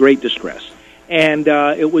great distress. And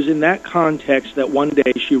it was in that context that one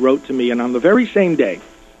day she wrote to me, and on the very same day,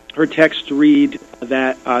 her text read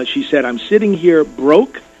that she said, "I'm sitting here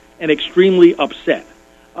broke and extremely upset."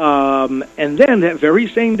 And then that very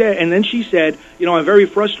same day, and then she said, "I'm very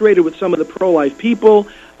frustrated with some of the pro-life people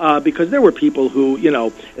because there were people who,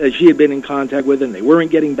 she had been in contact with, and they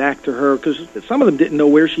weren't getting back to her because some of them didn't know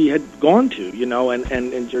where she had gone to,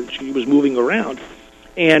 and she was moving around."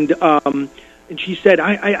 And she said,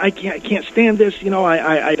 I can't stand this,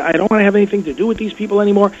 I don't want to have anything to do with these people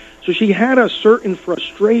anymore. So she had a certain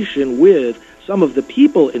frustration with some of the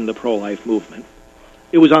people in the pro-life movement.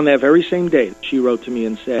 It was on that very same day that she wrote to me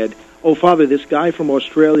and said, "Oh, Father, this guy from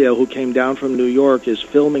Australia who came down from New York is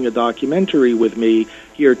filming a documentary with me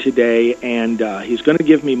here today, and he's going to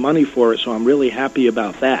give me money for it, so I'm really happy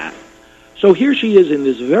about that." So here she is in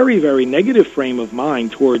this very, very negative frame of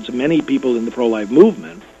mind towards many people in the pro-life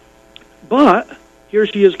movement. But here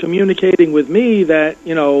she is communicating with me that,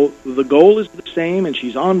 the goal is the same, and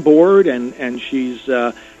she's on board, and she's,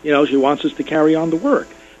 she wants us to carry on the work.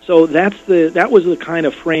 So that was the kind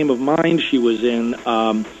of frame of mind she was in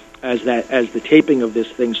as the taping of this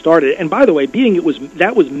thing started. And by the way,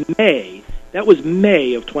 that was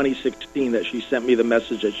May of 2016 that she sent me the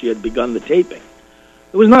message that she had begun the taping.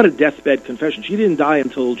 It was not a deathbed confession. She didn't die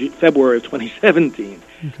until February of 2017.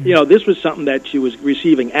 Okay. This was something that she was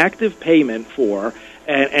receiving active payment for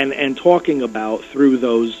and talking about through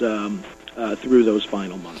those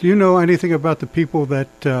final months. Do you know anything about the people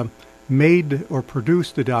that made or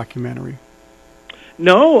produced the documentary?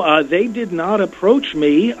 No, they did not approach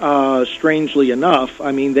me, strangely enough.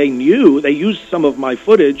 I mean, they used some of my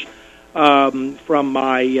footage from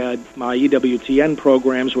my EWTN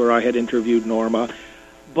programs where I had interviewed Norma.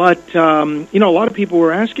 But, a lot of people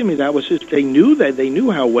were asking me that was just, they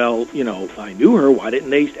knew how well, I knew her. Why didn't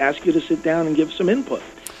they ask you to sit down and give some input?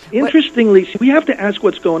 Interestingly, we have to ask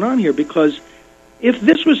what's going on here, because if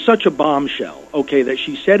this was such a bombshell, okay, that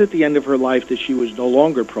she said at the end of her life that she was no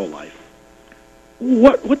longer pro-life,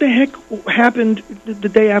 what the heck happened the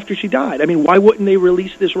day after she died? I mean, why wouldn't they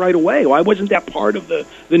release this right away? Why wasn't that part of the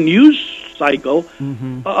news cycle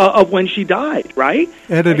of when she died, right?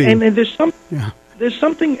 Editing. And there's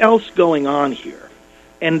something else going on here.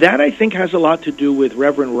 And that, I think, has a lot to do with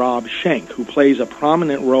Reverend Rob Schenck, who plays a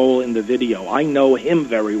prominent role in the video. I know him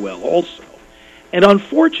very well also. And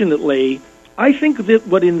unfortunately, I think that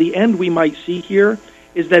what in the end we might see here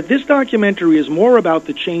is that this documentary is more about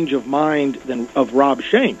the change of mind of Rob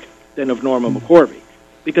Schenck than of Norma McCorvey.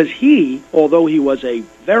 Because he, although he was a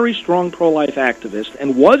very strong pro-life activist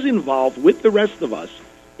and was involved with the rest of us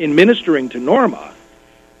in ministering to Norma,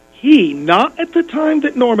 he, not at the time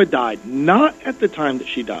that Norma died, not at the time that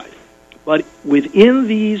she died, but within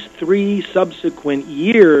these 3 subsequent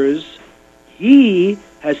years, he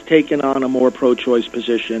has taken on a more pro-choice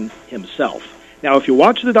position himself. Now, if you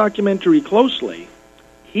watch the documentary closely,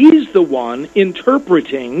 he's the one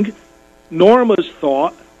interpreting Norma's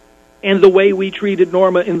thought and the way we treated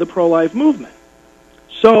Norma in the pro-life movement.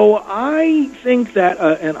 So I think that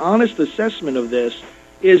an honest assessment of this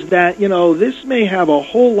is that, this may have a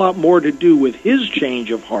whole lot more to do with his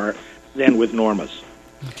change of heart than with Norma's.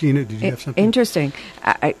 Gina, did you have something? Interesting.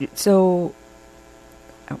 So,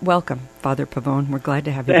 welcome, Father Pavone. We're glad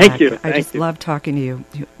to have you Thank back. you. I just love talking to you.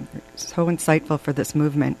 You're so insightful for this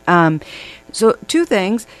movement. So, 2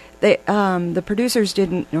 things. The producers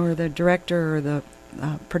didn't, or the director or the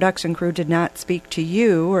production crew did not speak to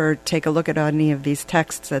you or take a look at any of these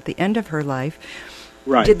texts at the end of her life.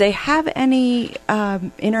 Right. Did they have any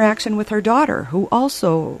interaction with her daughter, who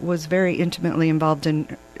also was very intimately involved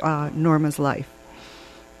in Norma's life?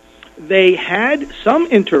 They had some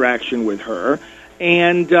interaction with her,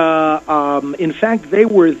 and in fact, they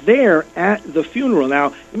were there at the funeral.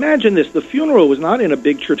 Now, imagine this: the funeral was not in a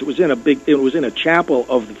big church; it was in a chapel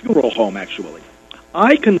of the funeral home. Actually,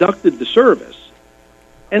 I conducted the service.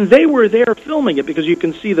 And they were there filming it, because you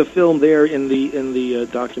can see the film there in the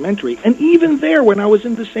documentary. And even there, when I was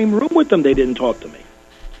in the same room with them, they didn't talk to me.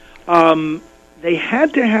 They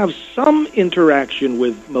had to have some interaction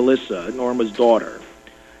with Melissa, Norma's daughter.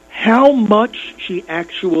 How much she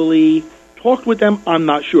actually talked with them, I'm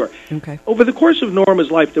not sure. Okay. Over the course of Norma's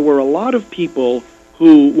life, there were a lot of people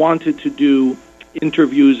who wanted to do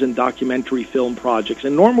interviews and documentary film projects,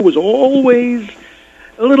 and Norma was always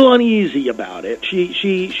a little uneasy about it.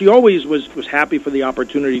 She always was happy for the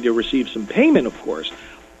opportunity to receive some payment, of course,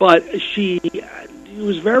 but she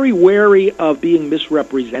was very wary of being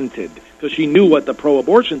misrepresented, because she knew what the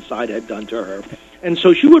pro-abortion side had done to her. And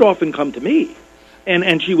so she would often come to me,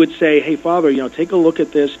 and she would say, "Hey, Father, take a look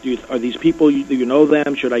at this. Are these people, do you know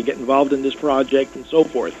them? Should I get involved in this project?" and so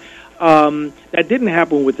forth. That didn't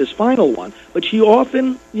happen with this final one, but she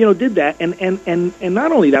often, did that. And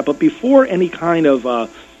not only that, but before any kind of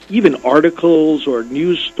even articles or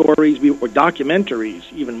news stories or documentaries,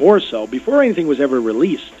 even more so, before anything was ever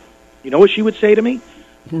released, you know what she would say to me?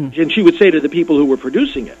 And she would say to the people who were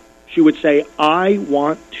producing it, she would say, "I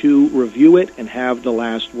want to review it and have the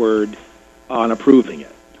last word on approving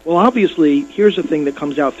it." Well, obviously, here's the thing that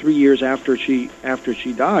comes out 3 years after she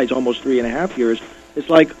dies, almost 3.5 years. It's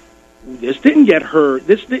like, this didn't get her okay.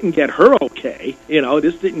 This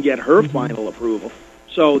didn't get her final approval.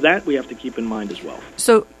 So that we have to keep in mind as well.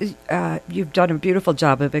 So you've done a beautiful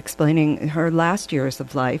job of explaining her last years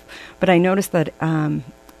of life, but I noticed that I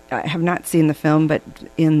have not seen the film, but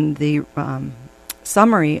in the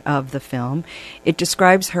summary of the film, it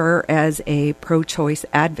describes her as a pro-choice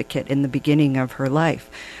advocate in the beginning of her life.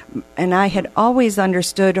 And I had always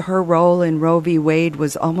understood her role in Roe v. Wade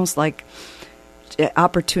was almost like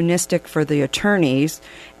opportunistic for the attorneys,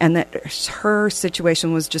 and that her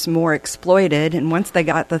situation was just more exploited, and once they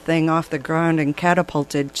got the thing off the ground and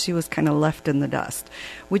catapulted, she was kind of left in the dust.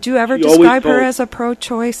 Would you ever describe her as a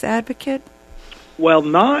pro-choice advocate? Well,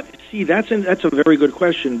 that's a very good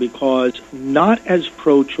question, because not as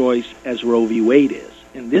pro-choice as Roe v. Wade is.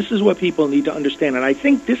 And this is what people need to understand, and I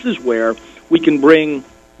think this is where we can bring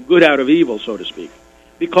good out of evil, so to speak,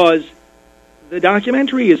 because the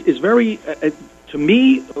documentary is very... to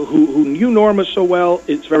me, who knew Norma so well,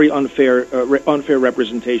 it's very unfair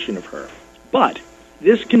representation of her. But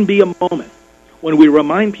this can be a moment when we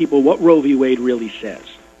remind people what Roe v. Wade really says.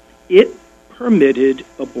 It permitted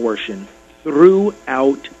abortion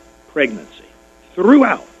throughout pregnancy.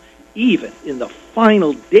 Throughout. Even in the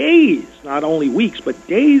final days, not only weeks, but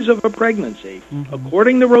days of a pregnancy,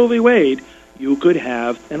 according to Roe v. Wade, you could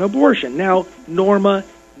have an abortion. Now, Norma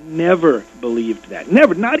never believed that.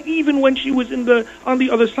 Never. Not even when she was on the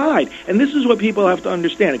other side. And this is what people have to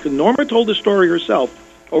understand. Because Norma told the story herself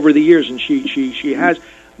over the years, and she has...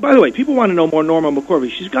 By the way, people want to know more Norma McCorvey.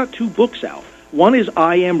 She's got 2 books out. One is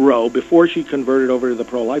I Am Roe, before she converted over to the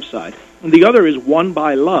pro-life side. And the other is Won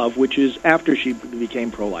by Love, which is after she became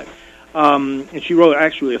pro-life. And she wrote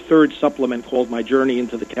actually a 3rd supplement called My Journey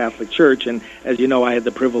into the Catholic Church. And as you know, I had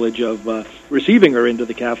the privilege of receiving her into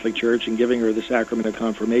the Catholic Church and giving her the sacrament of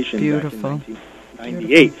confirmation back in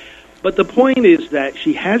 1998. But the point is that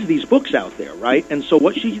she has these books out there, right? And so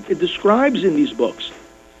what she describes in these books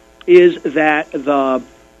is that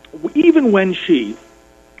even when she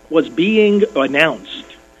was being announced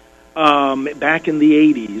back in the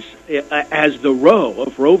 80s as the Roe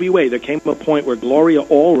of Roe v. Wade, there came a point where Gloria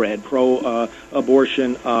Allred,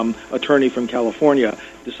 pro-abortion attorney from California,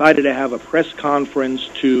 decided to have a press conference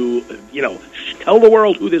to, tell the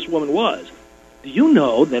world who this woman was. Do you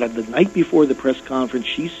know that at the night before the press conference,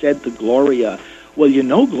 she said to Gloria, "Well,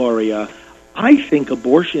 Gloria, I think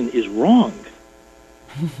abortion is wrong."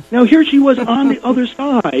 Now, here she was on the other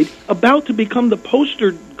side, about to become the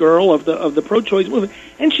poster girl of the pro-choice movement,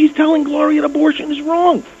 and she's telling Gloria that abortion is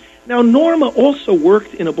wrong. Now, Norma also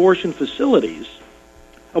worked in abortion facilities.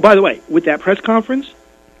 Oh, by the way, with that press conference,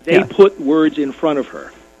 they put words in front of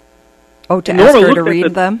her. Oh, to ask her to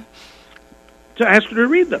read them? To ask her to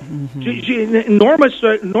read them.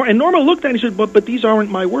 Norma looked at it and said, but these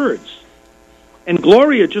aren't my words. And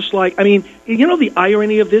Gloria, just like, the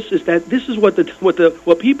irony of this is that this is what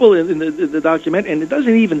people in the document, and it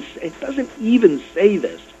doesn't even say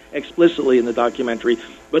this explicitly in the documentary,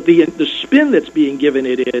 but the spin that's being given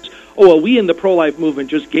it is, we in the pro-life movement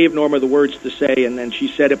just gave Norma the words to say, and then she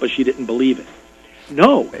said it, but she didn't believe it.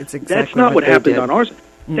 No, that's not what happened on ours.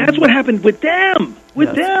 That's what happened with them.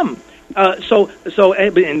 Them.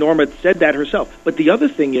 And Norma said that herself. But the other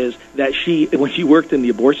thing is that when she worked in the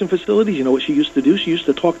abortion facilities, you know what she used to do? She used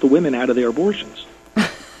to talk the women out of their abortions.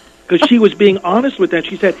 Because she was being honest with them.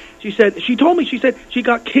 She told me she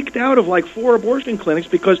got kicked out of like 4 abortion clinics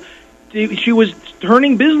because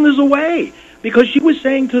turning business away because she was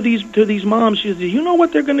saying to these moms, she said, "Do you know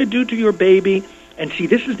what they're going to do to your baby?" And see,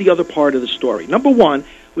 this is the other part of the story. Number one,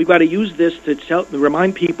 we've got to use this to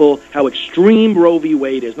remind people how extreme Roe v.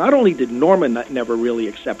 Wade is. Not only did Norma never really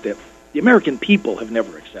accept it, the American people have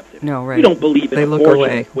never accepted it. No, right. We don't believe in they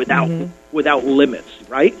abortion without limits,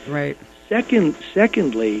 right? Right.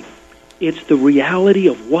 Secondly, it's the reality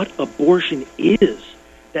of what abortion is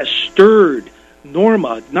that stirred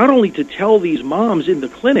Norma not only to tell these moms in the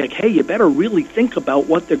clinic, hey, you better really think about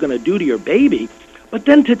what they're going to do to your baby, but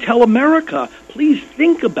then to tell America, please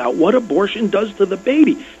think about what abortion does to the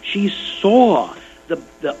baby. She saw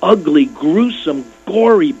the ugly, gruesome,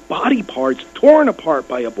 gory body parts torn apart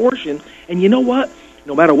by abortion. And you know what?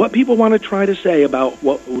 No matter what people want to try to say about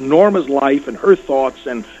what Norma's life and her thoughts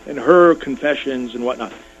and her confessions and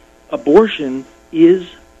whatnot, abortion is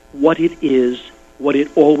what it is, what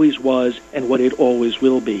it always was, and what it always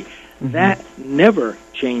will be. Mm-hmm. That never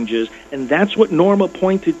changes, and that's what Norma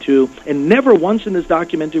pointed to, and never once in this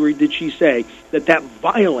documentary did she say that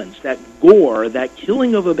violence, that gore, that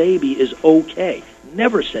killing of a baby is okay.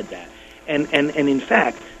 Never said that. And in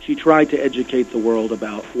fact, she tried to educate the world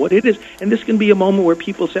about what it is. And this can be a moment where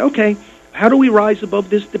people say, okay, how do we rise above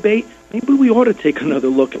this debate? Maybe we ought to take another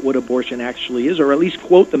look at what abortion actually is, or at least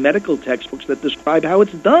quote the medical textbooks that describe how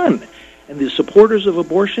it's done. And the supporters of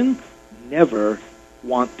abortion never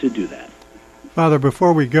want to do that. Father,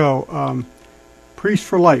 before we go, Priest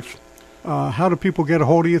for Life. How do people get a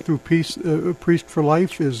hold of you through Priest for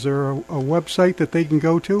Life? Is there a website that they can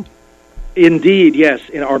go to? Indeed, yes.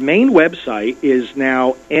 And our main website is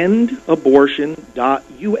now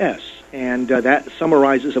endabortion.us. And that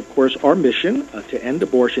summarizes, of course, our mission to end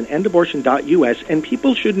abortion, endabortion.us. And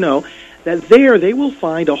people should know that there they will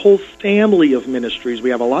find a whole family of ministries.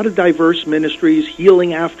 We have a lot of diverse ministries,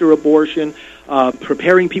 healing after abortion,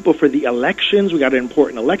 preparing people for the elections. We got an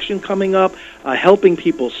important election coming up, helping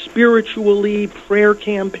people spiritually, prayer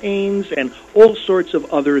campaigns, and all sorts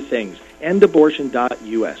of other things.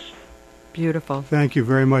 Endabortion.us. Beautiful. Thank you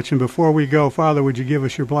very much. And before we go, Father, would you give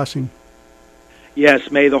us your blessing? Yes,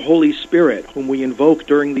 may the Holy Spirit, whom we invoke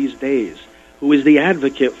during these days, who is the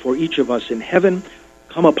advocate for each of us in heaven,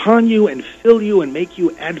 come upon you and fill you and make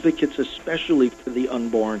you advocates especially for the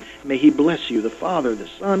unborn. May he bless you, the Father, the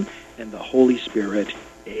Son, and the Holy Spirit.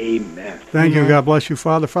 Amen. Thank you. God bless you,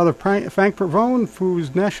 Father. Father Frank Pavone,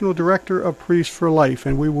 who's National Director of Priests for Life.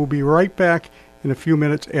 And we will be right back in a few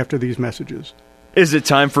minutes after these messages. Is it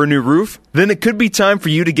time for a new roof? Then it could be time for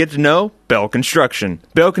you to get to know Bell Construction.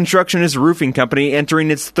 Bell Construction is a roofing company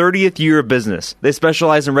entering its 30th year of business. They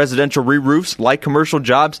specialize in residential re-roofs, light commercial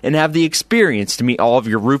jobs, and have the experience to meet all of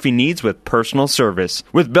your roofing needs with personal service.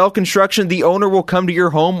 With Bell Construction, the owner will come to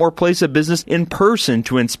your home or place of business in person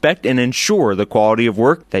to inspect and ensure the quality of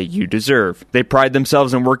work that you deserve. They pride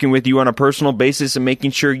themselves in working with you on a personal basis and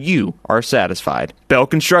making sure you are satisfied. Bell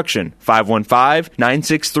Construction,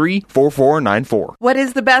 515-963-4494. What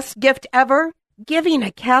is the best gift ever? Giving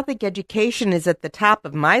a Catholic education is at the top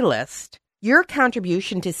of my list. Your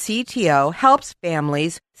contribution to CTO helps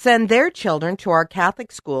families send their children to our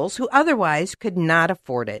Catholic schools who otherwise could not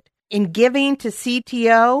afford it. In giving to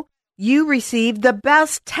CTO, you receive the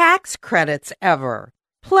best tax credits ever.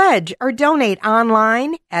 Pledge or donate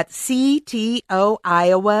online at ctoiowa.org.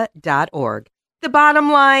 The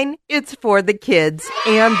bottom line, it's for the kids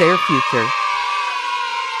and their future.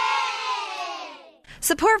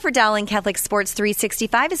 Support for Dowling Catholic Sports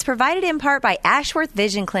 365 is provided in part by Ashworth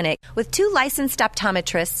Vision Clinic with 2 licensed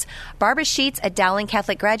optometrists, Barbara Sheets, a Dowling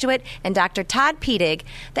Catholic graduate, and Dr. Todd Pedig.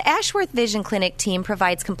 The Ashworth Vision Clinic team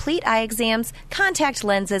provides complete eye exams, contact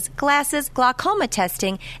lenses, glasses, glaucoma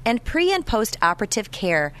testing, and pre- and post-operative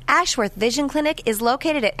care. Ashworth Vision Clinic is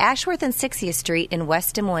located at Ashworth and 60th Street in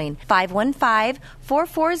West Des Moines,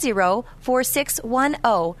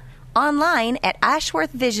 515-440-4610, online at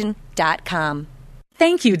ashworthvision.com.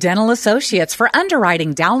 Thank you, Dental Associates, for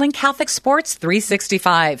underwriting Dowling Catholic Sports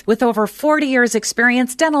 365. With over 40 years'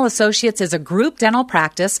 experience, Dental Associates is a group dental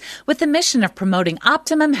practice with the mission of promoting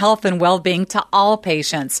optimum health and well-being to all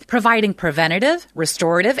patients, providing preventative,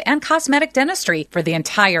 restorative, and cosmetic dentistry for the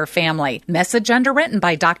entire family. Message underwritten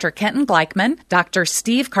by Dr. Kenton Gleichman, Dr.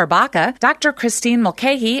 Steve Karbaka, Dr. Christine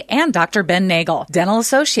Mulcahy, and Dr. Ben Nagel. Dental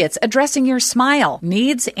Associates, addressing your smile,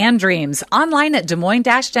 needs, and dreams. Online at Des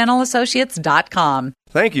Moines-DentalAssociates.com.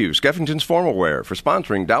 Thank you, Skeffington's Formal Wear, for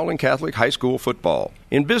sponsoring Dowling Catholic High School football.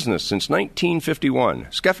 In business since 1951,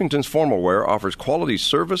 Skeffington's Formal Wear offers quality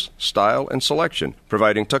service, style, and selection,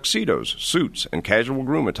 providing tuxedos, suits, and casual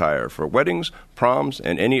groom attire for weddings, proms,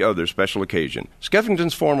 and any other special occasion.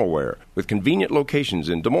 Skeffington's Formal Wear, with convenient locations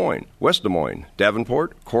in Des Moines, West Des Moines,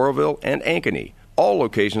 Davenport, Coralville, and Ankeny. All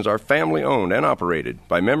locations are family-owned and operated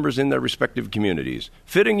by members in their respective communities,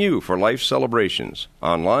 fitting you for life celebrations.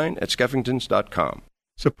 Online at skeffingtons.com.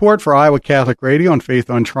 Support for Iowa Catholic Radio and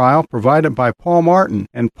Faith on Trial provided by Paul Martin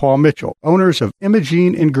and Paul Mitchell, owners of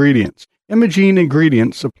Imogene Ingredients. Imogene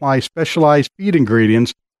Ingredients supply specialized feed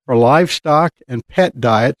ingredients for livestock and pet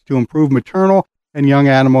diets to improve maternal and young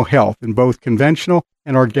animal health in both conventional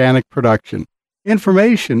and organic production.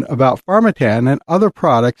 Information about Pharmatan and other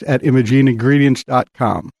products at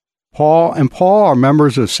ImogeneIngredients.com. Paul and Paul are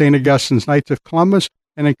members of St. Augustine's Knights of Columbus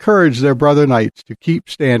and encourage their brother knights to keep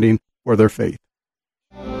standing for their faith.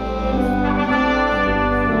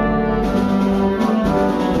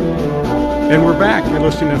 And we're back. You're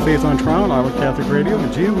listening to Faith on Trial on Iowa Catholic Radio.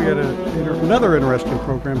 And Gene, we had another interesting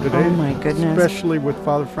program today. Oh, my goodness. Especially with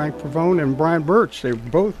Father Frank Pavone and Brian Birch. They were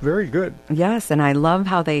both very good. Yes, and I love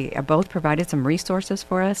how they both provided some resources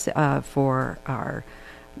for us for our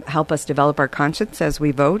help us develop our conscience as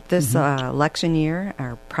we vote this election year.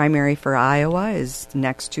 Our primary for Iowa is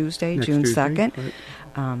next Tuesday, June 2nd. Right.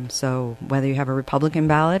 So whether you have a Republican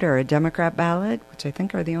ballot or a Democrat ballot, which I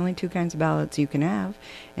think are the only two kinds of ballots you can have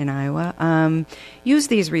in Iowa, use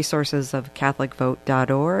these resources of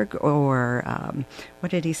CatholicVote.org or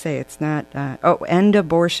what did he say? It's not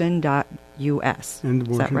endabortion.us.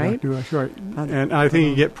 Is that right? US, right. And I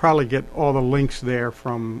think you probably get all the links there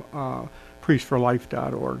from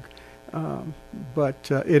priestforlife.org.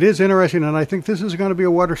 But it is interesting, and I think this is going to be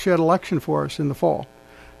a watershed election for us in the fall.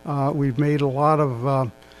 We've made a lot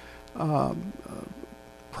of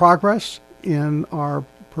progress in our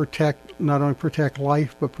not only protect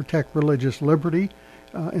life, but protect religious liberty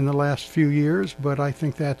in the last few years. But I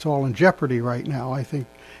think that's all in jeopardy right now. I think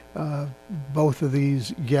both of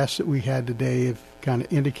these guests that we had today have kind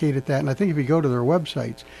of indicated that. And I think if you go to their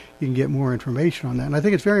websites, you can get more information on that. And I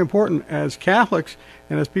think it's very important as Catholics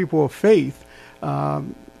and as people of faith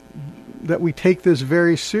that we take this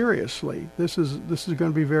very seriously. This is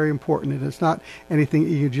going to be very important, and it's not anything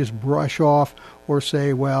you just brush off or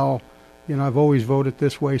say, well, I've always voted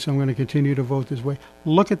this way, so I'm going to continue to vote this way.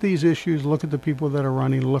 Look at these issues, look at the people that are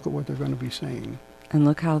running, look at what they're going to be saying. And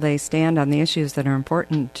look how they stand on the issues that are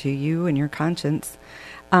important to you and your conscience.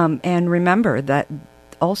 And remember that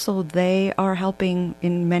also they are helping,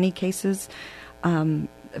 in many cases,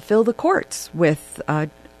 fill the courts with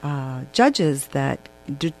judges that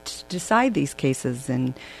decide these cases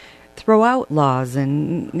and throw out laws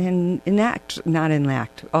and not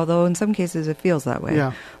enact, although in some cases it feels that way.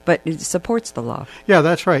 Yeah. But it supports the law. Yeah,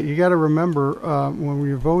 that's right. You got to remember when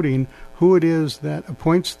we're voting who it is that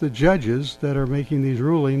appoints the judges that are making these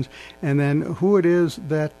rulings, and then who it is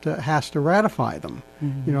that has to ratify them.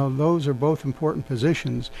 Mm-hmm. Those are both important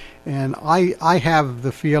positions. And I have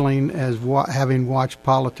the feeling, as having watched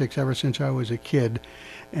politics ever since I was a kid,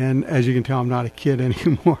 and as you can tell, I'm not a kid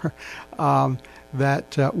anymore,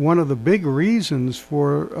 that one of the big reasons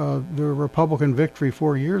for the Republican victory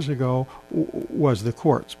 4 years ago was the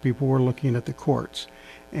courts. People were looking at the courts.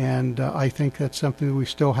 And I think that's something that we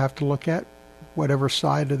still have to look at, whatever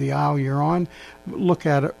side of the aisle you're on. Look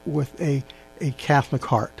at it with a Catholic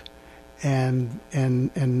heart and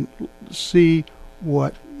see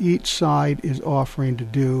what each side is offering to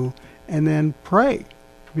do, and then pray.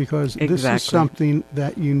 Because this is something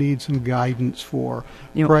that you need some guidance for.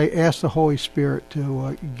 Pray, ask the Holy Spirit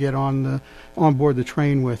to get on board the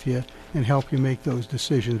train with you and help you make those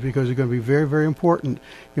decisions, because it's going to be very, very important.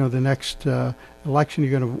 The next election,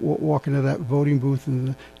 you're going to walk into that voting booth, and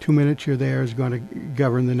the 2 minutes you're there is going to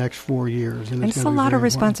govern the next 4 years. And it's a lot of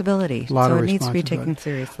responsibility, so it needs to be taken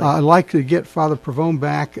seriously. I'd like to get Father Pavone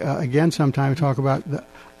back again sometime to talk about the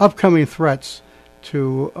upcoming threats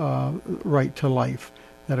to right to life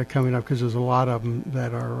that are coming up, because there's a lot of them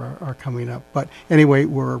that are coming up. But anyway,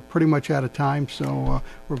 we're pretty much out of time, so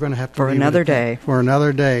we're going to have to for another day. For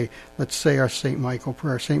another day, let's say our St. Michael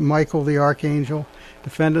prayer. St. Michael the Archangel,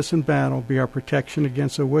 defend us in battle, be our protection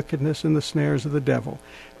against the wickedness and the snares of the devil.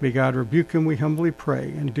 May God rebuke him, we humbly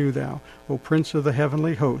pray, and do thou, O Prince of the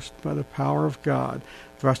heavenly host, by the power of God,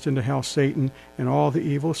 thrust into hell Satan and all the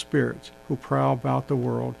evil spirits who prowl about the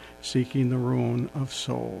world, seeking the ruin of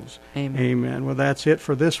souls. Amen. Amen. Well, that's it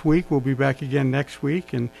for this week. We'll be back again next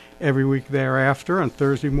week and every week thereafter on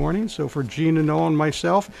Thursday morning. So for Gene and Noel and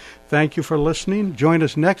myself, thank you for listening. Join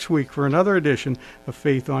us next week week for another edition of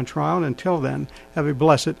Faith on Trial. And until then, have a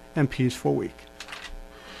blessed and peaceful week.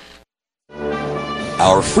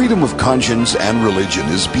 Our freedom of conscience and religion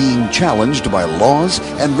is being challenged by laws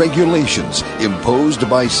and regulations imposed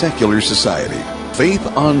by secular society. Faith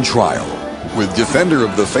on Trial with Defender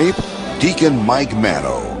of the Faith, Deacon Mike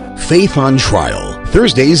Mano. Faith on Trial,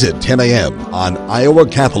 Thursdays at 10 a.m. on Iowa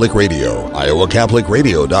Catholic Radio,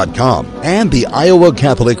 iowacatholicradio.com, and the Iowa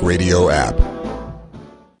Catholic Radio app.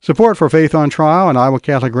 Support for Faith on Trial and Iowa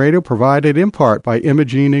Catholic Radio provided in part by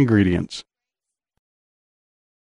Imogene Ingredients.